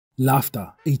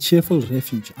Laughter, a cheerful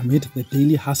refuge amid the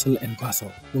daily hustle and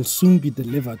bustle, will soon be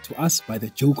delivered to us by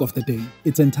the joke of the day.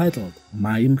 It's entitled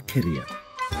Mime Career.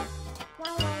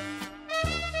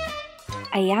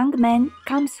 A young man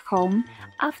comes home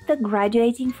after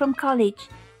graduating from college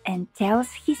and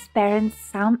tells his parents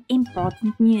some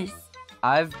important news.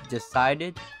 I've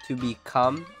decided to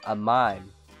become a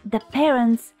mime. The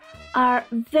parents are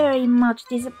very much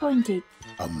disappointed.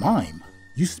 A mime?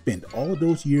 You spent all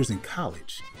those years in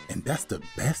college, and that's the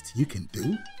best you can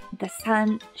do? The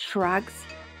son shrugs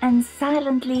and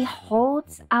silently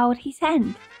holds out his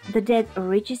hand. The dad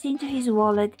reaches into his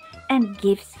wallet and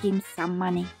gives him some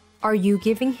money. Are you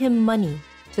giving him money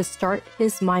to start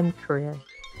his mime career?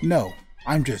 No,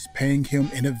 I'm just paying him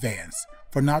in advance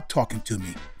for not talking to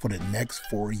me for the next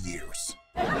 4 years.